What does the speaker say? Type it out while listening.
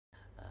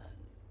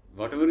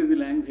Whatever is the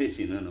language,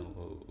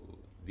 no,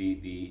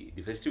 the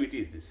festivity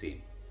is the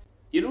same.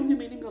 You know the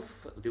meaning of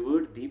the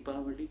word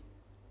Deepavali?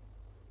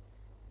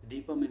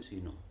 Deepa means,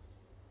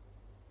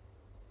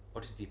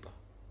 what is Deepa?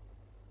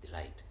 The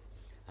light.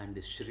 And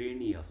the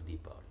Shreni of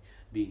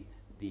Deepavali.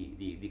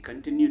 The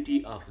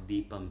continuity of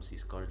Deepams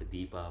is called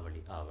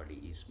Deepavali.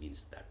 Avali is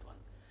means that one.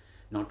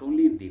 Not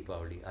only in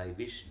Deepavali, I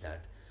wish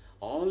that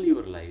all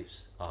your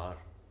lives are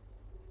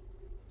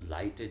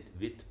lighted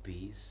with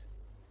peace,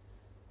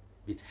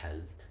 with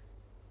health,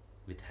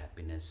 with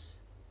happiness.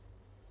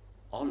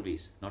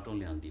 Always, not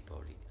only on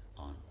Deepavali,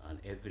 on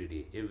every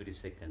day, every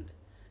second,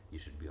 you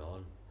should be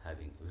all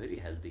having a very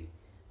healthy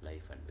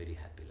life and very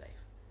happy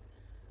life.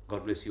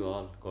 God bless you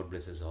all. God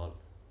bless us all.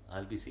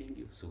 I'll be seeing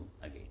you soon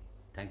again.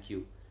 Thank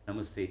you.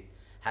 Namaste.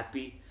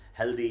 Happy,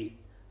 healthy,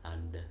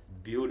 and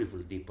beautiful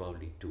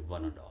Deepavali to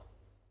one and all.